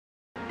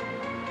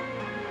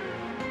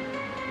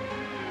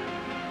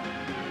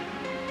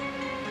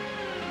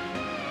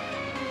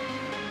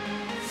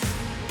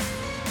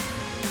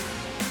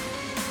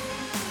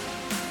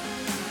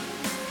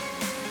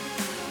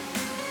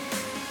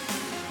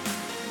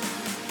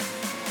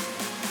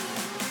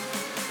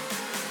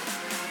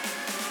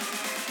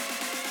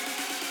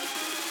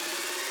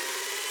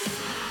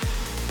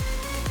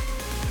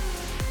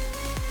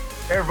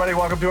Hey everybody,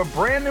 welcome to a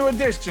brand new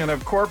edition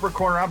of Corporate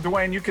Corner. I'm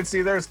Dwayne. You can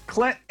see there's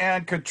Clint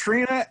and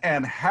Katrina,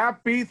 and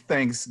happy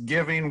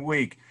Thanksgiving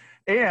week.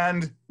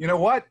 And you know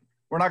what?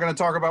 We're not going to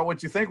talk about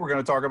what you think we're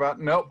going to talk about.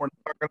 Nope, we're not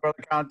talking about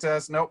the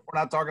contest. Nope, we're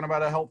not talking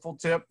about a helpful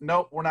tip.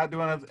 Nope, we're not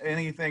doing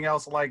anything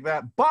else like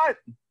that. But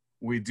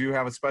we do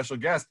have a special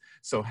guest.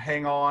 So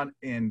hang on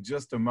in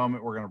just a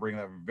moment. We're going to bring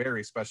that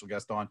very special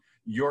guest on.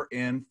 You're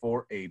in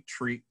for a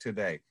treat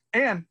today.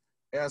 And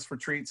as for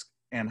treats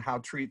and how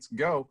treats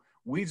go,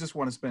 we just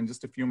want to spend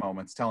just a few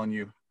moments telling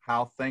you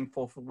how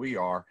thankful we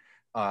are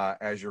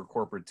as your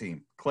corporate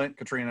team. Clint,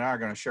 Katrina, and I are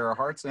going to share our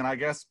hearts, and I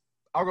guess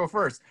I'll go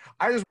first.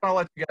 I just want to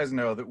let you guys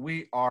know that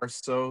we are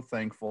so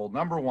thankful,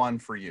 number one,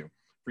 for you,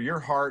 for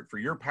your heart, for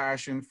your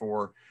passion,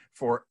 for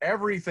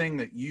everything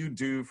that you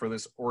do for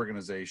this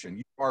organization.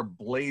 You are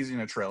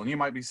blazing a trail, and you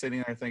might be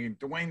sitting there thinking,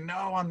 Dwayne,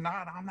 no, I'm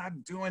not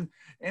doing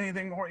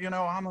anything more. You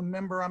know, I'm a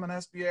member, I'm an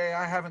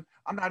SBA.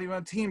 I'm not even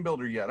a team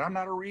builder yet. I'm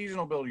not a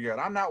regional builder yet.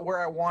 I'm not where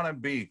I want to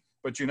be.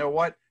 But you know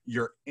what?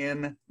 You're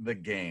in the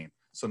game.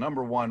 So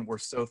number one, we're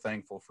so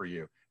thankful for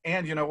you.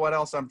 And you know what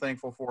else I'm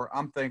thankful for?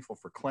 I'm thankful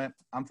for Clint.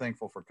 I'm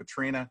thankful for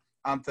Katrina.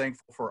 I'm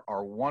thankful for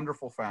our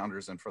wonderful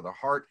founders and for the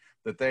heart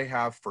that they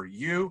have for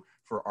you,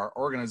 for our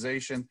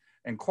organization.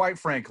 And quite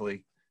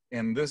frankly,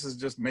 and this is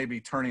just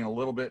maybe turning a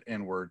little bit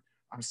inward,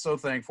 I'm so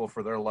thankful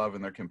for their love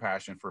and their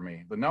compassion for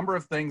me. The number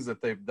of things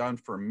that they've done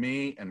for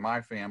me and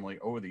my family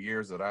over the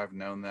years that I've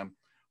known them,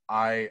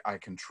 I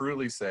can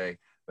truly say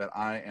that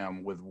I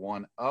am with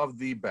one of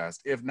the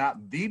best, if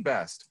not the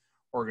best,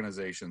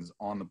 organizations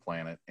on the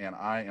planet. And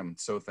I am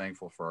so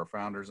thankful for our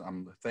founders.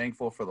 I'm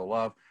thankful for the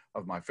love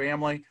of my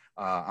family.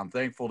 I'm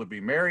thankful to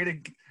be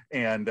married,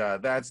 and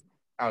that's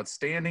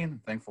outstanding.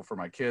 I'm thankful for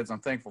my kids. I'm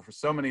thankful for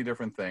so many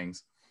different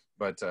things.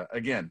 But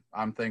again,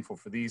 I'm thankful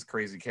for these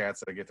crazy cats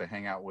that I get to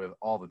hang out with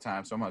all the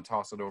time. So I'm going to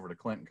toss it over to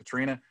Clint and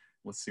Katrina.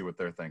 Let's see what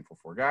they're thankful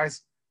for.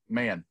 Guys,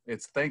 man,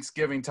 it's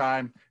Thanksgiving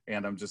time,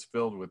 and I'm just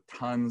filled with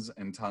tons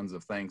and tons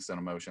of thanks and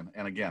emotion.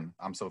 And again,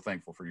 I'm so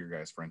thankful for your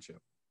guys'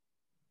 friendship.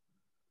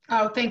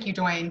 Oh, thank you,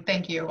 Dwayne.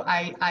 Thank you.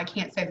 I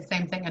can't say the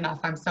same thing enough.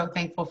 I'm so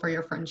thankful for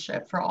your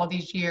friendship for all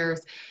these years.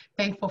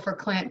 Thankful for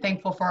Clint,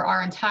 thankful for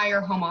our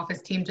entire home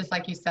office team. Just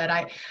like you said,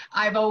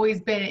 I've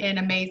always been in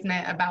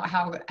amazement about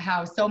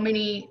how so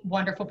many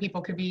wonderful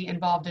people could be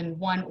involved in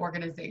one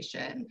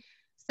organization.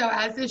 So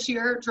as this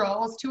year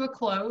draws to a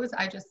close,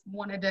 I just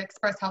wanted to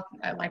express how,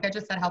 like I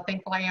just said, how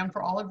thankful I am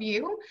for all of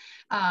you.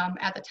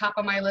 At the top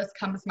of my list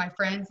comes my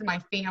friends and my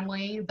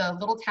family, the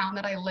little town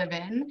that I live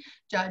in.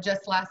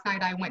 Just last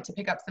night, I went to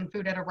pick up some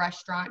food at a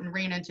restaurant and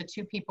ran into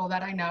two people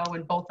that I know,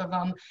 and both of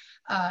them,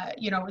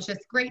 it was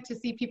just great to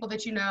see people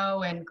that you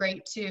know, and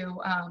great to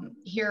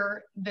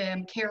hear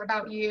them care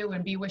about you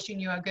and be wishing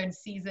you a good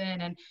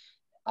season and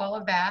all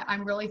of that.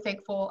 I'm really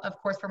thankful, of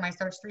course, for my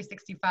Search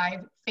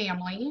 365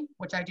 family,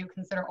 which I do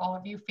consider all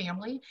of you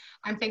family.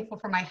 I'm thankful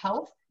for my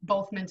health,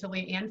 both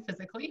mentally and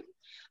physically.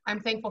 I'm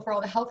thankful for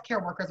all the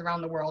healthcare workers around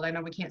the world. I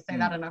know we can't say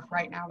that enough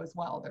right now as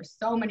well. There's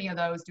so many of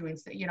those doing,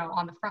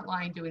 on the front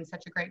line, doing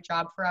such a great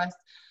job for us.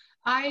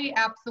 I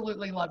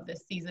absolutely love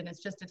this season.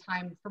 It's just a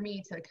time for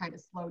me to kind of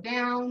slow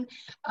down.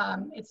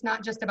 It's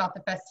not just about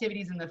the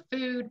festivities and the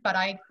food, but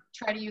I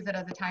try to use it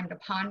as a time to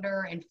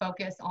ponder and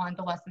focus on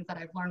the lessons that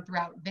I've learned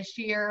throughout this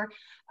year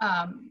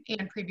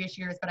and previous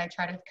years, but I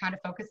try to kind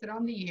of focus it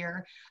on the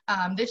year.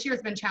 This year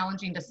has been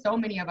challenging to so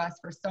many of us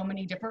for so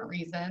many different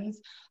reasons.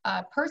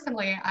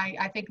 Personally,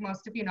 I think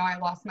most of you know I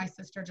lost my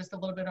sister just a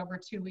little bit over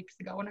 2 weeks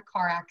ago in a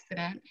car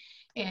accident.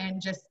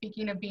 And just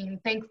speaking of being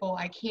thankful,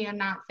 I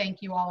cannot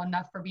thank you all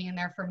enough for being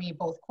there for me,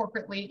 both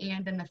corporately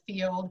and in the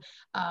field.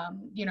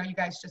 You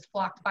guys just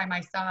flocked by my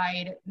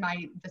side.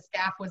 The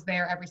staff was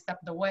there every step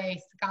of the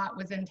way. Scott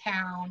was in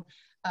town.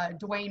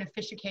 Dwayne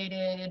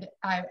officiated.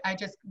 I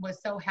just was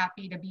so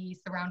happy to be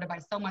surrounded by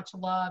so much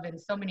love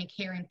and so many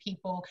caring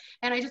people.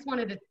 And I just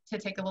wanted to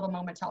take a little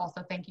moment to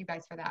also thank you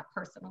guys for that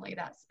personally,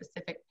 that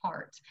specific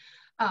part.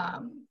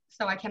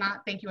 So I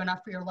cannot thank you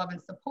enough for your love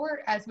and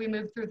support as we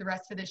move through the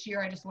rest of this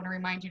year. I just want to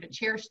remind you to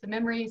cherish the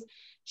memories,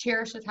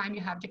 cherish the time you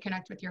have to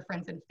connect with your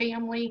friends and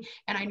family.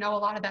 And I know a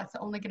lot of that's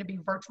only going to be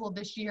virtual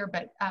this year,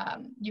 but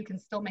you can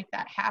still make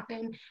that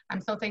happen.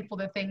 I'm so thankful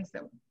for the things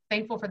that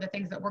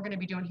we're going to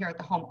be doing here at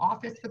the home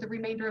office for the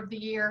remainder of the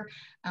year.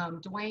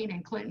 Dwayne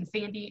and Clint and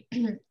Sandy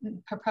they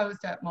didn't propose,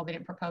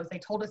 they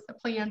told us the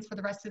plans for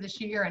the rest of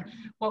this year and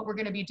what we're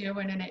going to be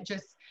doing. And it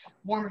just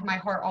warmed my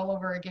heart all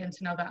over again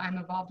to know that I'm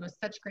involved with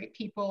such great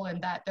people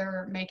and that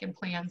they're making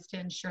plans to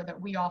ensure that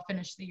we all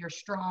finish the year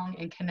strong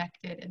and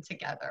connected and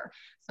together.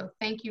 So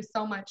thank you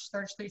so much,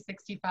 Search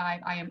 365.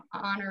 I am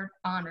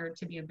honored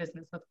to be in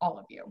business with all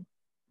of you.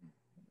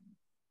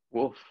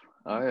 Wolf.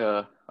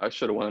 I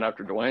should have went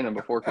after Dwayne and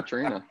before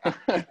Katrina.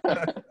 Thinking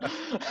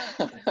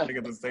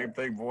the same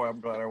thing, boy.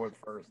 I'm glad I went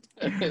first.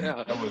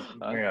 Yeah,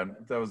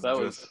 that was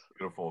just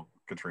beautiful,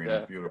 Katrina.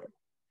 Yeah. Beautiful.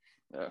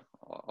 Yeah,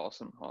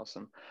 awesome.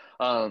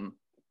 All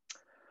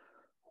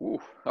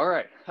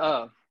right.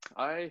 The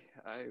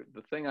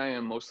thing I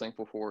am most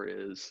thankful for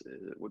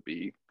would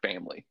be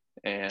family,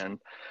 and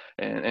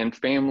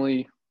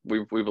family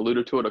we've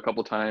alluded to it a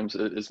couple times,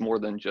 is more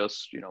than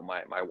just,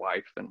 my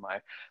wife and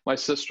my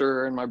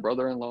sister and my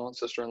brother-in-law and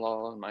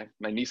sister-in-law and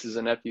my nieces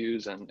and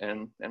nephews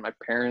and my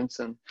parents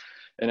and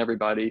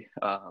everybody,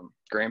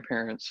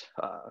 grandparents.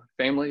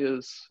 Family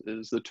is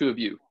the two of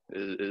you,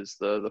 is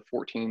the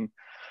 14,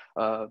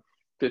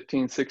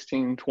 15,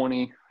 16,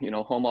 20,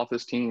 home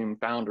office team,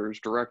 founders,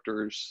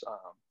 directors.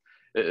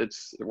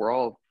 We're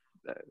all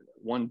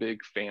one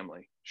big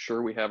family.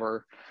 Sure, we have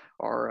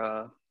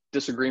our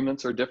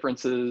disagreements or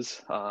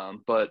differences,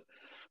 but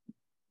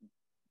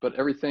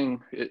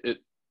everything, it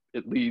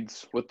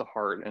leads with the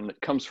heart, and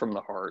it comes from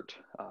the heart.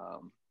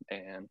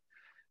 And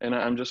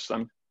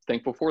I'm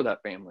thankful for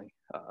that family.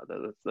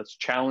 That's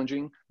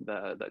challenging.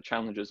 That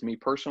challenges me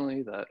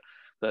personally.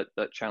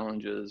 That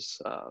challenges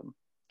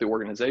the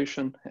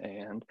organization,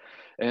 and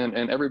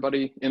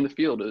everybody in the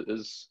field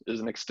is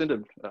an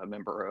extended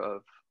member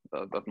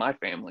of my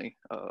family,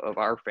 of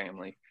our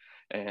family,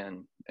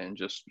 and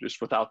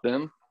just without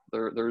them,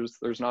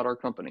 there's not our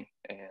company.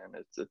 And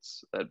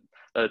it's at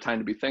a time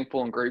to be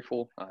thankful and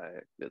grateful.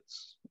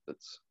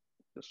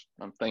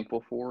 I'm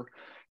thankful for,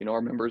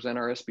 our members and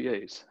our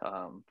SBAs,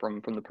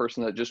 from the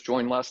person that just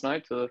joined last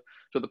night to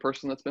the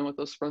person that's been with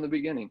us from the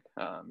beginning.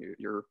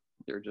 You're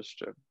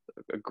just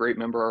a great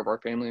member of our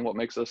family, and what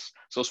makes us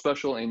so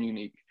special and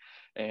unique.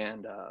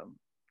 And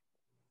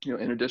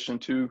in addition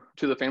to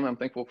the family, I'm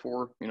thankful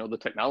for, the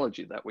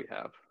technology that we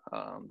have,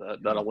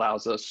 that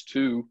allows us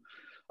to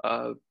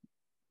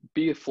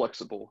be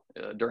flexible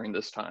during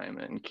this time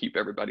and keep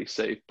everybody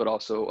safe, but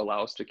also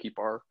allow us to keep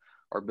our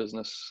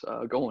business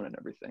going and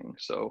everything.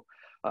 So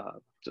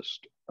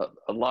just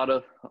a lot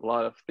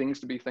of things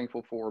to be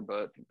thankful for,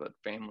 but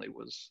family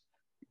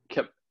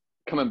kept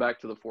coming back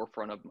to the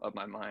forefront of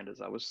my mind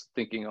as I was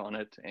thinking on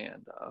it.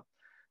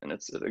 And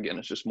it's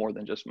just more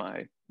than just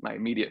my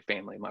immediate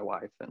family, my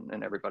wife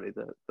and everybody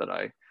that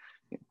I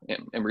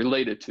am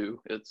related to.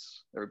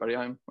 It's everybody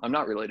I'm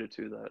not related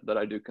to that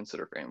I do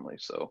consider family.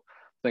 So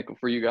thankful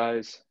for you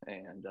guys,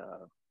 and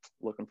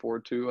looking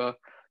forward to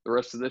the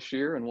rest of this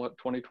year and what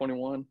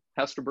 2021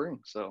 has to bring.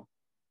 So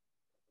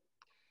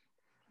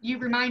you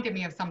reminded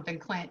me of something,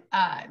 Clint.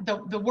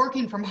 The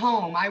working from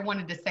home, I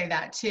wanted to say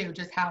that too,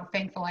 just how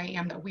thankful I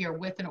am that we are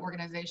with an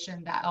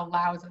organization that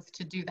allows us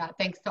to do that,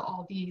 thanks to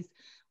all these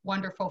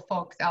wonderful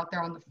folks out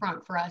there on the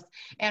front for us.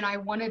 And I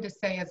wanted to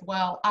say as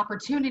well,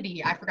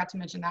 opportunity, I forgot to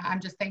mention that. I'm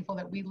just thankful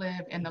that we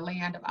live in the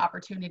land of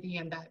opportunity,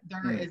 and that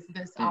there is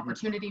this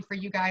opportunity for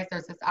you guys.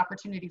 There's this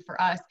opportunity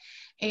for us.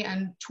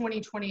 And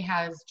 2020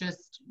 has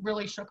just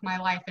really shook my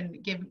life, and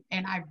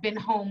I've been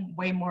home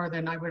way more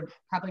than I would have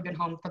probably been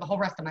home for the whole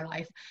rest of my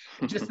life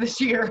just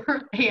this year.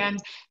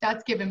 And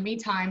that's given me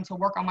time to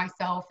work on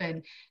myself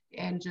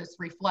and just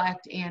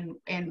reflect and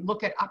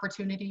look at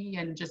opportunity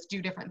and just do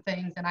different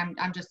things. And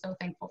I'm just so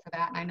thankful for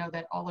that. And I know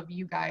that all of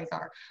you guys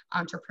are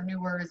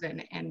entrepreneurs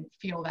and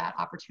feel that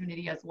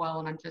opportunity as well.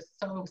 And I'm just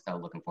so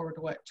looking forward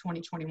to what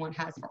 2021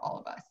 has for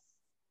all of us.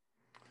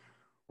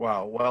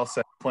 Wow. Well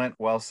said, Clint.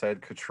 Well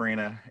said,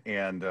 Katrina.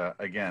 And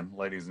again,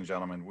 ladies and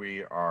gentlemen,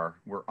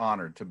 we're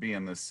honored to be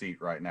in this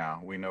seat right now.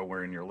 We know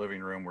we're in your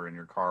living room, we're in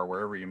your car,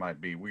 wherever you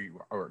might be. We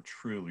are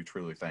truly,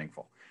 truly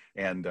thankful.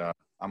 And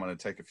I'm going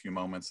to take a few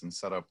moments and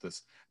set up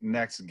this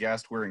next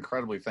guest. We're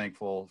incredibly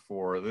thankful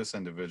for this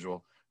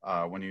individual.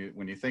 When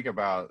you think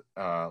about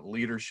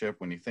leadership,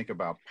 when you think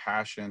about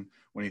passion,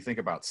 when you think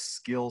about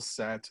skill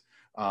set,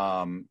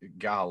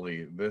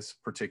 golly, this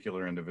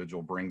particular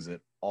individual brings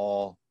it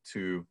all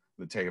to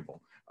the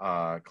table.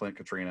 Clint,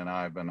 Katrina, and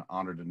I have been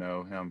honored to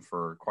know him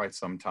for quite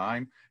some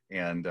time,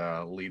 and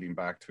leading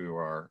back to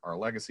our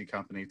legacy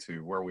company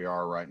to where we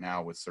are right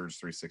now with Surge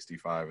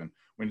 365. And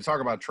when you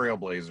talk about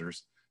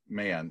trailblazers,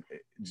 man,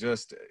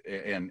 just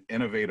and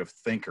innovative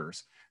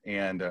thinkers.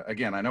 And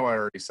again, I know I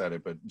already said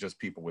it, but just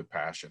people with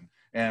passion.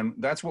 And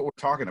that's what we're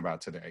talking about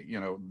today.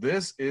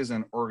 This is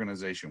an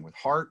organization with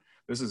heart.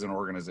 This is an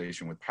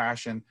organization with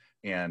passion.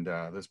 And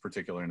this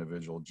particular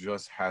individual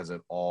just has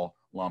it all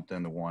lumped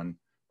into one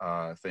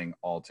thing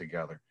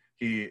altogether.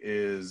 He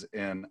is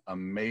an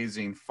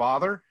amazing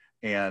father.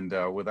 And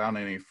without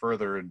any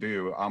further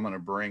ado, I'm going to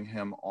bring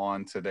him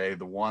on today,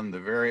 the one, the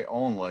very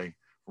only,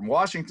 from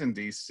Washington,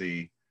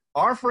 D.C.,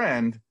 our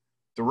friend,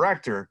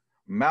 director,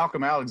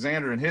 Malcolm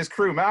Alexander and his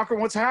crew. Malcolm,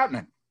 what's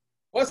happening?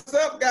 What's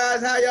up,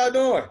 guys? How y'all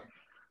doing?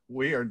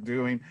 We are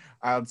doing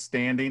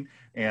outstanding.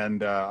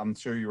 And I'm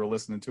sure you were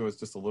listening to us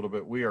just a little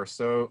bit. We are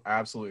so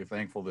absolutely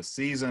thankful this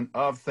season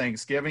of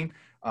Thanksgiving.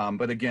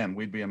 But again,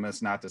 we'd be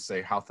amiss not to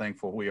say how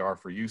thankful we are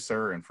for you,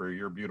 sir, and for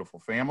your beautiful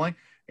family,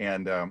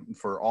 and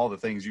for all the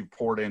things you've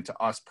poured into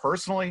us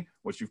personally,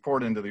 which you've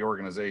poured into the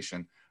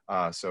organization.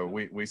 So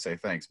we say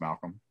thanks,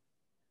 Malcolm.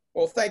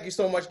 Well, thank you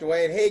so much,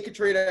 Dwayne. Hey,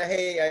 Katrina.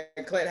 Hey,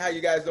 Clint. How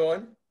you guys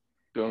doing?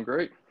 Doing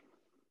great.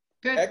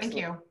 Good. Excellent. Thank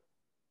you.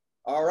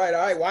 All right.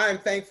 Well, I'm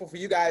thankful for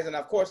you guys. And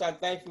of course, I'm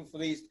thankful for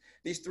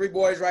these three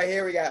boys right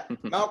here. We got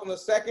Malcolm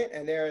II,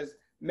 and there is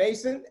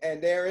Mason, and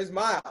there is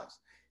Miles.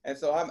 And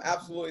so I'm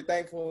absolutely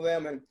thankful for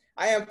them. And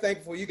I am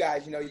thankful for you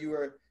guys. You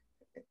were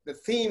the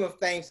theme of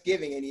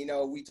Thanksgiving.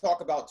 And, we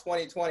talk about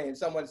 2020, and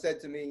someone said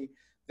to me,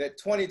 that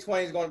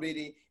 2020 is going to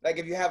be like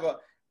if you have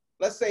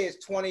let's say it's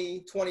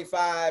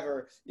 2025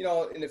 or,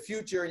 in the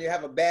future and you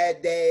have a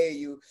bad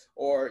day,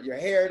 or your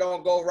hair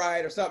don't go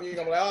right or something, you're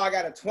going to be like, oh, I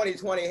got a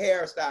 2020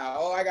 hairstyle.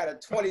 Oh, I got a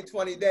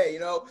 2020 day.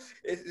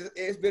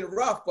 It's been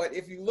rough. But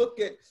if you look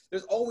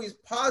there's always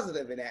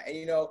positive in that.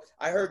 And,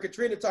 I heard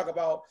Katrina talk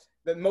about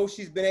the most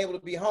she's been able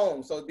to be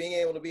home. So being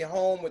able to be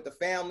home with the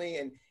family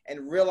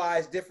and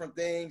realize different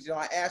things.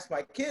 I asked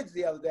my kids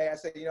the other day, I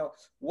said,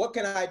 what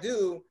can I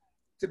do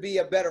to be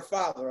a better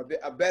father,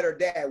 a better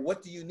dad?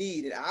 What do you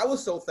need? And I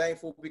was so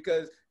thankful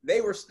because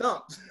they were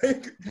stumped.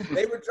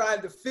 They were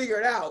trying to figure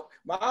it out.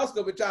 Miles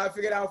still been trying to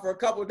figure it out for a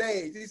couple of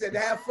days. He said,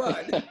 have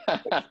fun.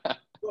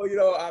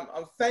 So,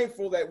 I'm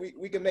thankful that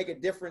we can make a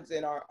difference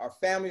in our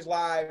families'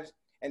 lives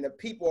and the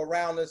people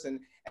around us. And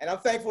I'm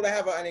thankful to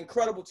have an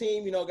incredible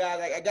team.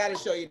 Guys, I got to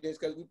show you this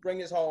because we bring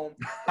this home.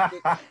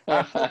 I'm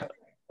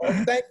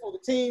thankful for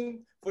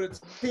the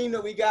team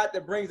that we got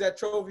that brings that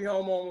trophy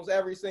home almost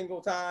every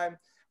single time.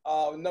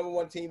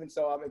 #1 team, and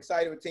so I'm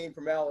excited with Team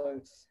Pramell,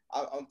 and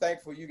I'm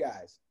thankful for you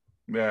guys.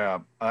 Yeah,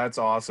 that's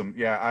awesome.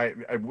 Yeah,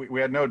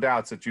 we had no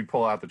doubts that you'd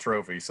pull out the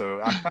trophy,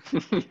 so I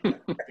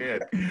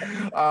did.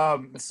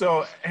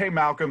 So, hey,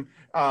 Malcolm,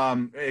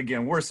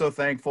 again, we're so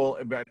thankful,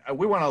 but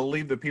we want to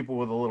leave the people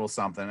with a little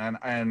something,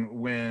 and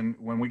when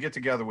we get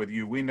together with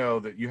you, we know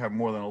that you have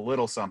more than a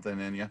little something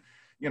in you.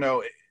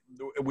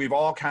 We've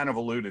all kind of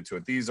alluded to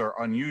it. These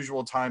are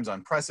unusual times,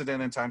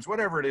 unprecedented times,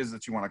 whatever it is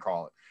that you want to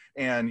call it.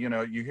 And,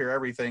 you hear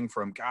everything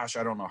from, gosh,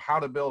 I don't know how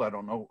to build. I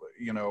don't know,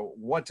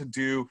 what to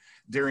do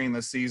during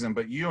the season,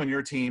 but you and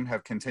your team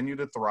have continued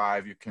to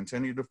thrive. You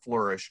continue to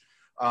flourish.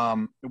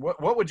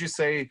 What would you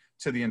say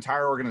to the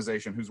entire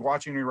organization who's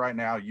watching you right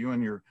now, you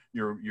and your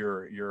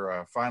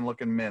fine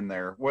looking men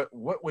there?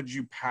 What would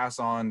you pass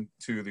on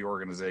to the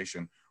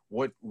organization?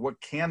 What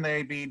can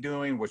they be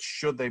doing? What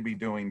should they be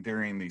doing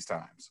during these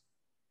times?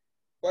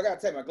 Well, I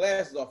got to take my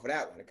glasses off for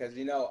that one because,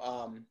 in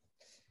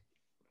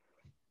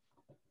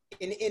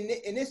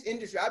this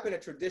industry, I've been a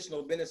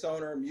traditional business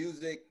owner,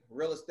 music,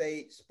 real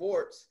estate,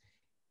 sports,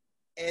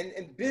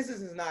 and business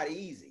is not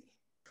easy.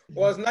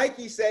 Well, as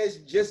Nike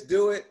says, just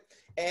do it.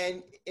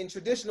 And in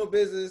traditional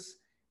business,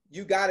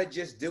 you got to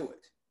just do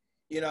it,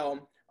 and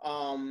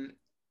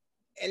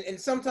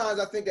sometimes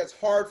I think that's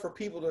hard for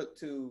people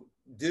to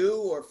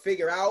do or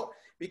figure out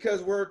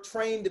because we're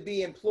trained to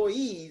be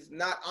employees,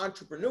 not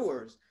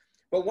entrepreneurs.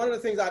 But one of the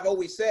things I've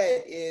always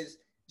said is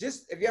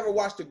just if you ever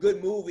watched a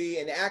good movie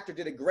and the actor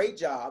did a great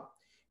job,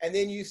 and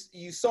then you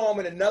saw him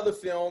in another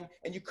film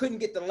and you couldn't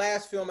get the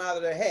last film out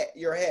of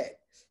your head,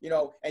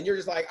 and you're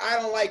just like, I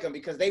don't like them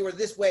because they were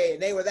this way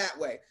and they were that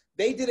way.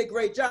 They did a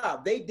great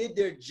job. They did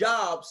their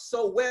job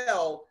so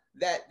well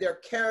that their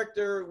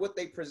character, what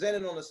they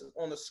presented on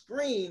the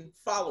screen,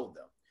 followed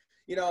them.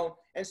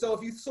 And so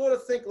if you sort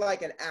of think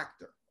like an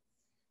actor,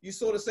 you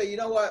sort of say, you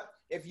know what,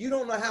 if you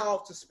don't know how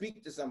to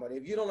speak to somebody,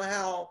 if you don't know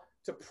how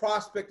to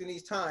prospect in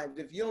these times,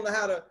 if you don't know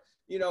how to,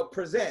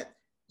 present,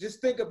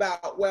 just think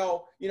about,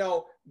 well,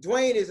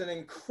 Dwayne is an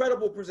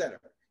incredible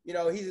presenter.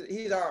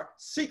 He's our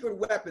secret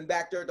weapon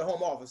back there at the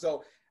home office.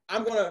 So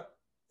I'm going to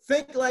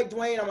think like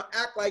Dwayne. I'm going to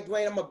act like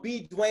Dwayne. I'm going to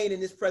be Dwayne in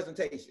this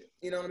presentation.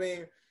 You know what I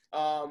mean?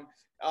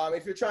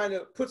 If you're trying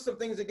to put some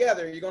things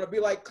together, you're going to be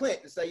like Clint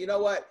and say, you know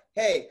what?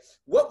 Hey,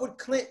 what would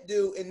Clint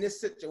do in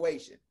this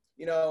situation?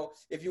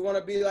 If you want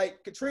to be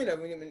like Katrina,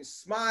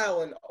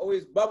 smile and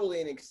always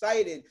bubbly and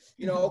excited,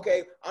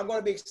 okay, I'm going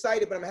to be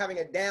excited, but I'm having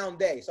a down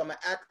day. So I'm going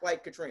to act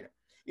like Katrina,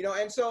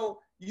 and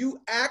so you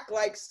act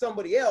like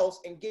somebody else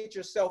and get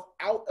yourself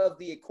out of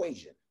the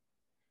equation.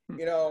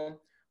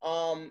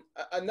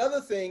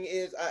 Another thing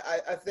is,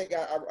 I think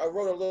I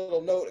wrote a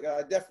little note.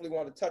 I definitely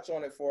want to touch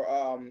on it for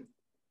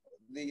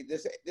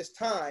this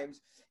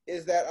times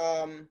is that,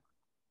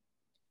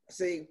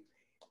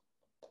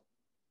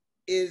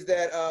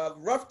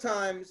 rough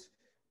times,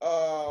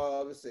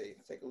 let's see,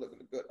 take a look at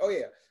the good. Oh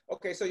yeah.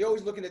 Okay. So you're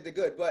always looking at the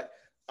good, but,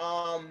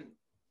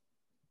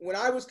 when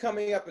I was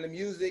coming up in the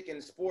music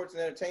and sports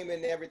and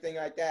entertainment and everything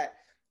like that,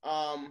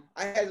 I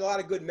had a lot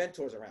of good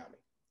mentors around me.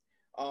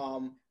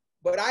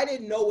 But I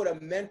didn't know what a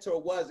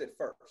mentor was at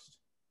first.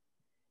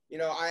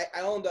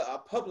 I owned a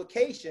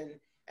publication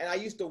and I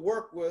used to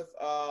work with,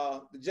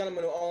 the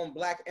gentleman who owned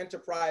Black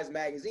Enterprise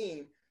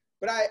magazine.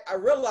 But I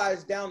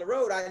realized down the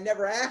road, I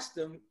never asked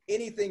him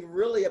anything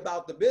really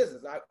about the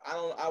business.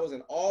 I was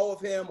in awe of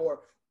him,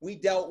 or we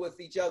dealt with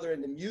each other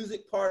in the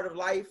music part of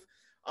life.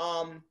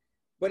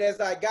 But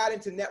as I got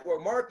into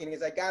network marketing,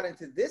 as I got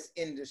into this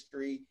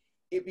industry,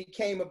 it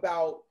became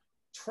about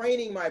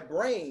training my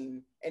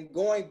brain and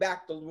going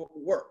back to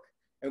work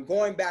and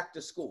going back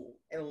to school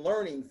and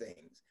learning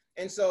things.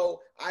 And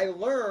so I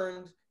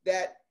learned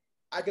that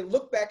I could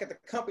look back at the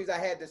companies I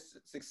had that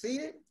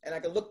succeeded, and I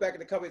could look back at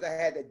the companies I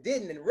had that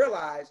didn't, and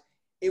realize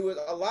a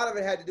lot of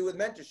it had to do with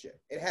mentorship.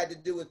 It had to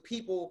do with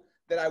people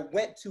that I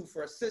went to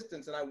for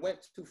assistance and I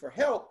went to for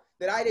help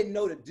that I didn't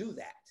know to do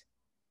that.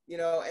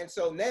 And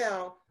so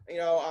now,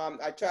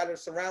 I try to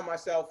surround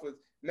myself with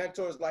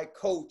mentors like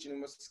Coach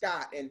and with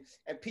Scott and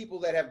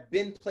people that have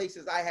been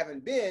places I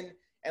haven't been,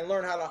 and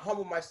learn how to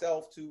humble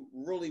myself to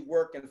really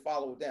work and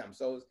follow them.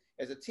 So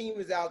as a team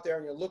is out there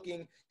and you're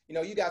looking, you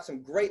know, you got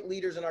some great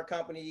leaders in our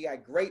company, you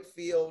got great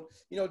field,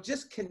 you know,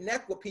 just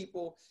connect with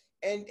people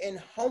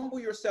and humble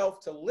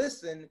yourself to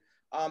listen,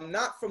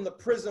 not from the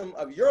prism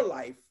of your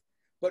life,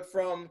 but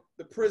from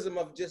the prism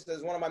of, just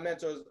as one of my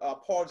mentors,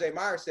 Paul J.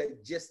 Meyer said,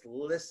 just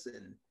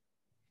listen.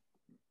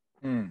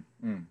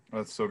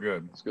 That's so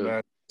good. That's good.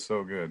 That's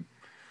so good.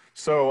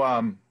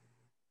 So,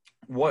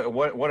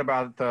 what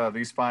about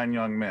these fine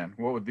young men?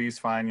 What would these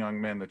fine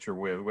young men that you're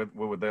with, what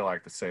would they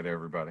like to say to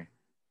everybody?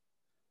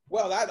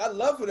 Well, I'd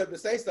love for them to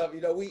say stuff.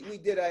 You know, we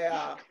did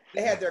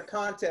they had their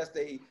contest,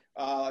 a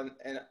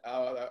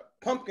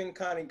pumpkin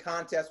cutting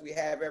contest we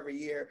have every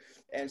year.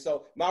 And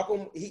so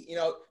Malcolm, you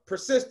know,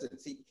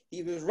 persistence.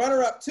 He was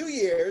runner up 2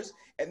 years,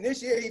 and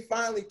this year he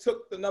finally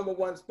took the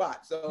 #1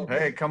 spot. So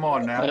hey, come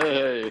on now.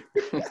 Hey.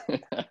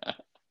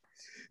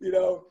 You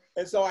know,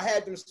 and so I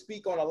had them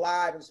speak on a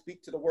live and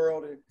speak to the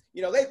world. And,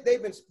 you know,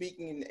 they've been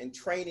speaking and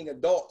training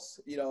adults,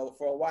 you know,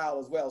 for a while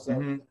as well. So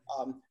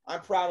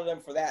I'm proud of them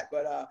for that.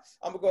 But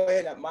I'm going to go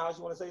ahead. Now, Miles,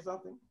 you want to say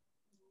something?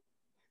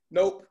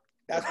 Nope.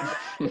 That's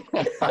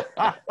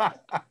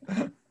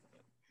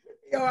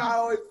you know, I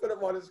always put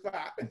them on the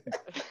spot.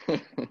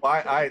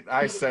 Well,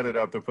 I set it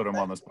up to put them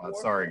on the spot.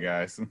 Sorry,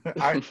 guys.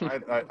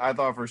 I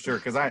thought for sure,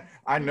 because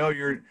I know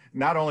you're,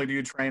 not only do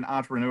you train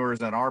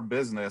entrepreneurs in our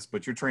business,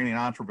 but you're training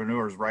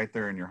entrepreneurs right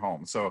there in your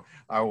home. So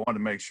I wanted to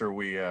make sure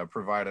we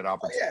provided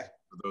opportunity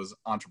for those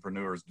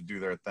entrepreneurs to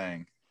do their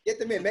thing. Get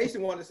them in.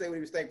 Mason wanted to say what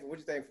he was thankful. What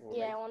you thankful for?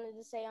 Yeah, Mason? I wanted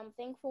to say I'm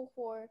thankful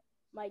for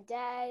my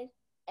dad,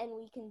 and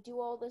we can do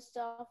all the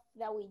stuff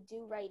that we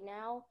do right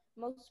now.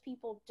 Most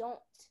people don't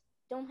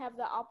have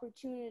the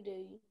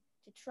opportunity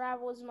to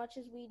travel as much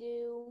as we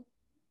do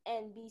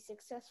and be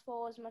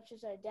successful as much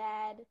as our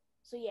dad.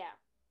 So yeah.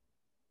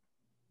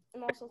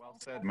 I'm also Well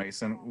said,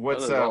 Mason.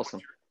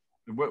 Awesome.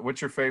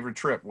 What's your favorite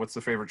trip? What's the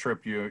favorite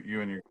trip you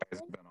and your guys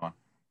have been on?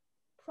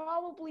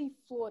 Probably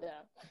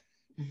Florida.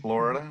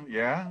 Florida,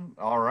 yeah.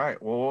 All right.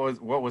 Well,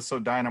 what was so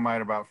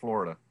dynamite about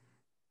Florida?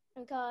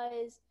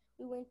 Because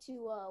we went to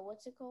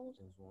what's it called?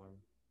 It was warm.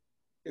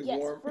 It was Yes,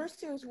 warm.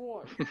 first it was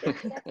warm.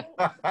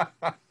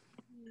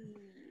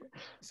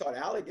 Saw an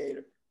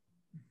alligator.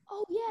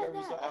 Oh yeah, Remember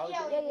you saw that.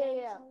 alligator?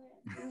 Yeah.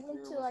 We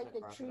went to like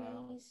the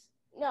trees.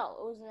 No,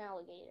 it was an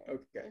alligator.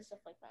 Okay. And stuff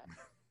like that.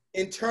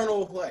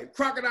 Internal, like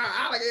crocodile,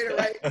 alligator,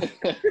 right?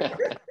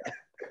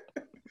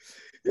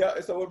 Yeah.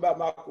 So what about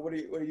Malcolm? What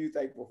are you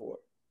thankful for?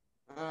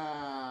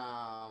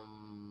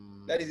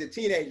 That he's a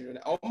teenager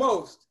now,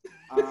 almost.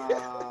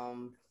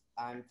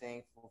 I'm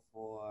thankful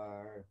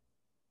for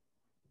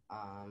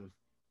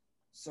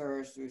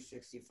Surge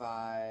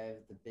 365,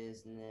 the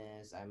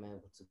business. I'm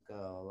able to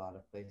go a lot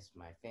of places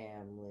with my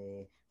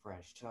family,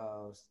 French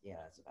toast. Yeah,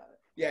 that's about it.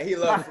 Yeah, he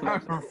loves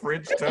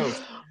French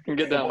toast. Can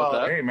get down Well,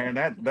 with that. hey, man,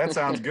 that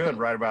sounds good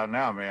right about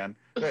now, man.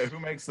 Hey, who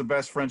makes the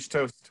best French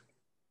toast?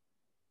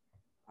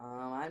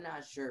 I'm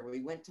not sure.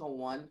 We went to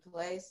one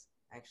place.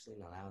 Actually,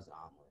 no, that was an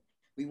omelet.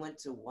 We went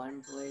to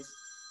one place.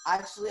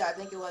 Actually, I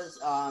think it was,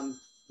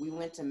 we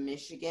went to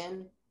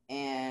Michigan,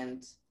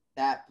 and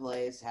that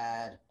place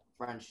had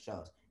French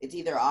toast. It's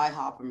either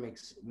IHOP or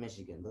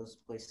Michigan. Those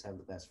places have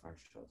the best French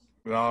toast.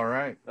 All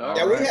right.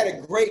 Yeah, we had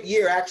a great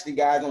year, actually,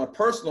 guys. On a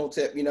personal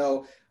tip, you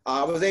know,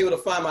 I was able to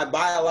find my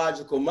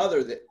biological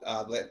mother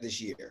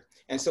this year.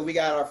 And so we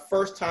got our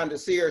first time to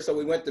see her. So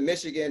we went to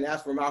Michigan.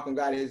 That's where Malcolm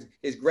got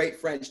his great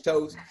French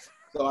toast.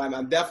 So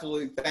I'm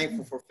definitely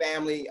thankful for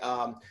family.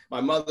 My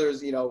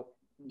mother's, you know,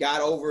 got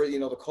over, you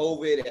know, the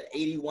COVID at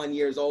 81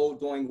 years old,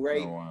 doing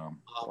great. Oh, wow.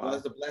 Well,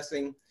 that's a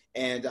blessing.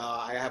 And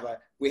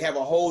we have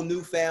a whole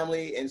new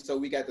family. And so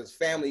we got this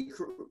family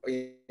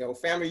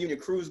reunion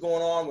cruise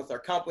going on with our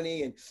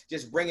company, and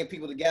just bringing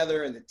people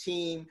together, and the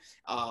team,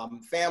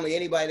 family,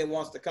 anybody that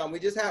wants to come.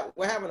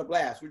 We're having a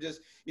blast. We're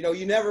just, you know,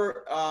 you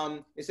never,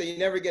 they say you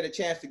never get a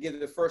chance to give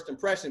the first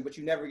impression, but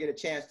you never get a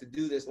chance to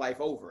do this life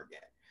over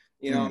again.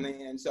 You know what I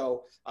mean? And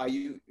so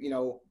you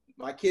know,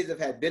 my kids have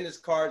had business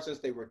cards since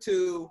they were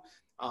 2.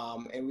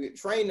 And we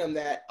train them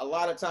that a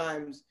lot of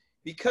times,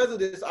 because of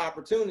this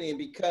opportunity, and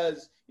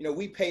because, you know,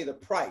 we pay the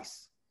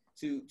price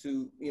to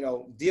you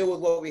know, deal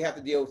with what we have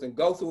to deal with and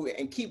go through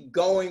and keep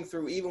going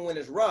through, even when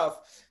it's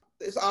rough,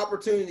 this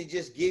opportunity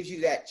just gives you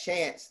that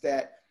chance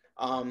that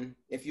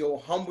if you'll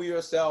humble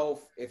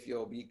yourself, if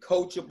you'll be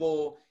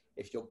coachable,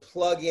 if you'll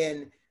plug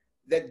in,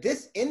 that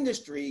this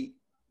industry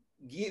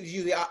gives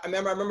you I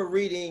remember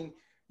reading,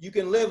 you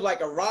can live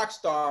like a rock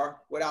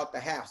star without the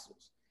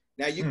hassles.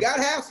 Now you got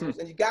hassles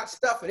and you got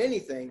stuff and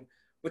anything,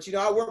 but you know,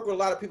 I work with a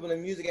lot of people in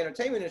the music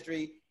entertainment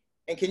industry,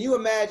 and can you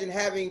imagine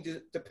having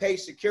to pay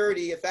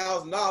security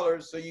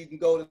 $1,000 so you can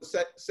go to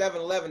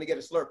 7-Eleven to get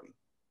a Slurpee?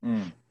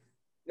 You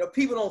know,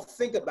 people don't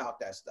think about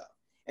that stuff.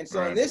 And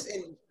so in this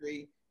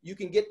industry, you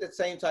can get the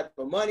same type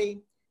of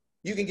money,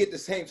 you can get the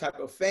same type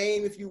of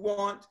fame if you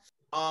want,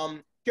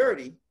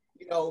 security,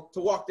 you know,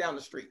 to walk down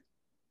the street.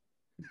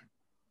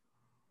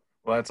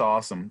 Well, that's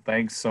awesome.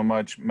 Thanks so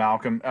much,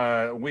 Malcolm.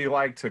 We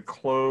like to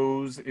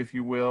close, if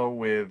you will,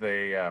 with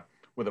a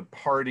with a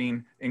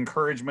parting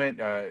encouragement.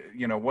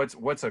 You know,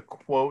 what's a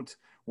quote?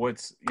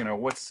 What's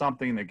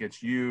something that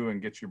gets you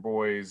and gets your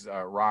boys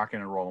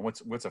rocking and rolling?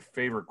 What's a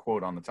favorite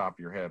quote on the top of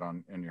your head,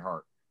 in your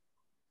heart?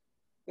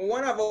 Well,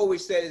 one I've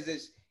always said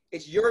is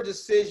it's your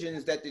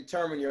decisions that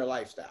determine your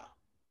lifestyle.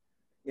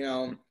 You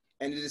know,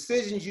 and the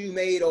decisions you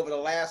made over the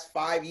last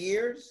 5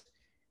 years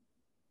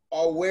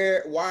are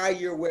why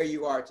you're where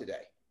you are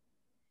today.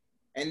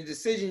 And the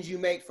decisions you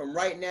make from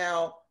right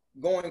now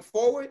going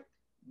forward,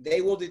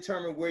 they will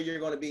determine where you're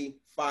going to be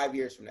 5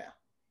 years from now.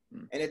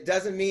 And it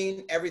doesn't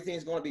mean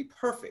everything's going to be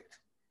perfect,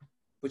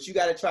 but you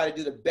got to try to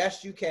do the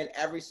best you can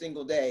every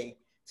single day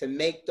to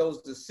make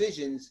those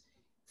decisions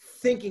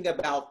thinking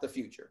about the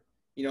future.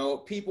 You know,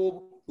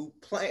 people who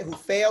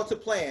fail to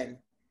plan,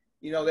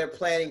 you know, they're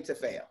planning to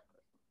fail.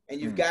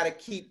 And you've got to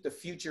keep the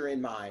future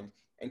in mind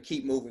and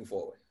keep moving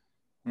forward.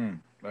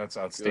 That's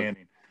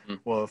outstanding.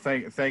 Well,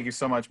 thank you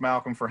so much,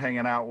 Malcolm, for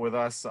hanging out with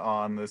us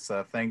on this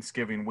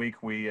Thanksgiving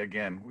week. We,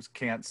 again,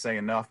 can't say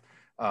enough.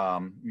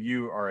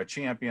 You are a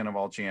champion of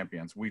all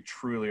champions. We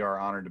truly are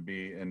honored to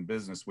be in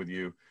business with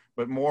you.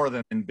 But more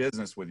than in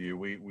business with you,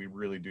 we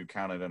really do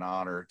count it an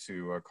honor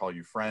to call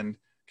you friend,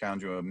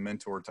 count you a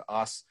mentor to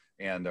us,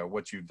 and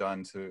what you've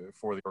done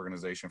for the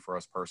organization, for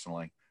us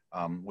personally.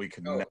 We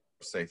could never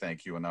say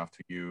thank you enough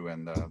to you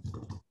and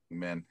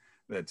men.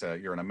 That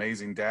you're an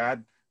amazing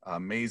dad,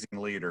 amazing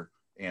leader.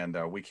 And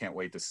we can't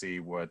wait to see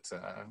what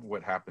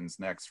happens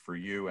next for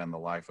you and the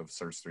life of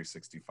Search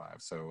 365.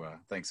 So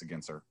thanks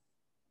again, sir.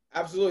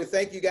 Absolutely.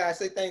 Thank you, guys.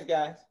 Say thanks,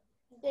 guys.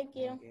 Thank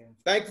you.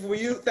 Thank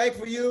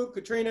you,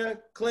 Katrina,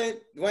 Clint,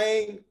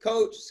 Dwayne,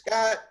 Coach,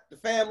 Scott, the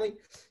family,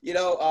 you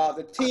know,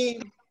 the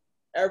team.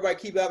 Everybody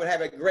keep up and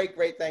have a great,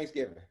 great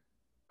Thanksgiving.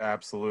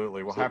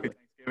 Absolutely. Well, happy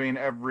Thanksgiving,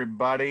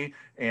 everybody.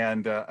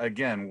 And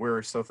again,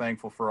 we're so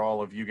thankful for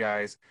all of you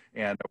guys.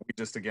 And we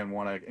just, again,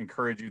 want to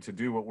encourage you to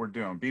do what we're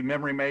doing. Be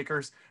memory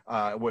makers.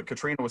 What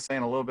Katrina was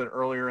saying a little bit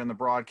earlier in the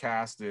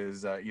broadcast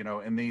is, you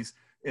know, in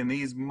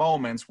these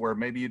moments where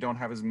maybe you don't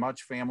have as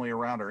much family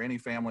around or any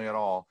family at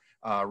all,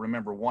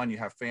 remember, one, you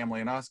have family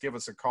in us. Give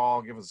us a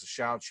call, give us a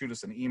shout, shoot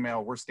us an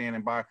email. We're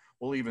standing by.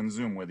 We'll even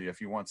Zoom with you if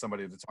you want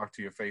somebody to talk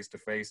to you face to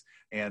face.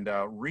 And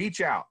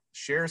reach out,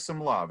 share some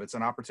love. It's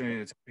an opportunity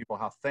to tell people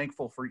how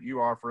thankful you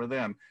are for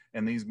them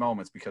in these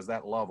moments, because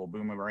that love will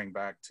boomerang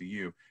back to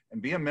you.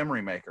 And be a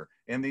memory maker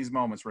in these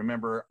moments.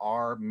 Remember,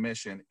 our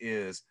mission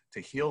is to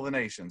heal the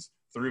nations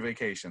through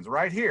vacations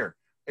right here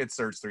at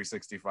Search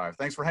 365.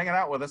 Thanks for hanging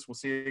out with us. We'll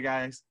see you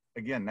guys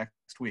again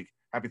next week.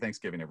 Happy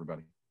Thanksgiving,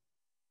 everybody.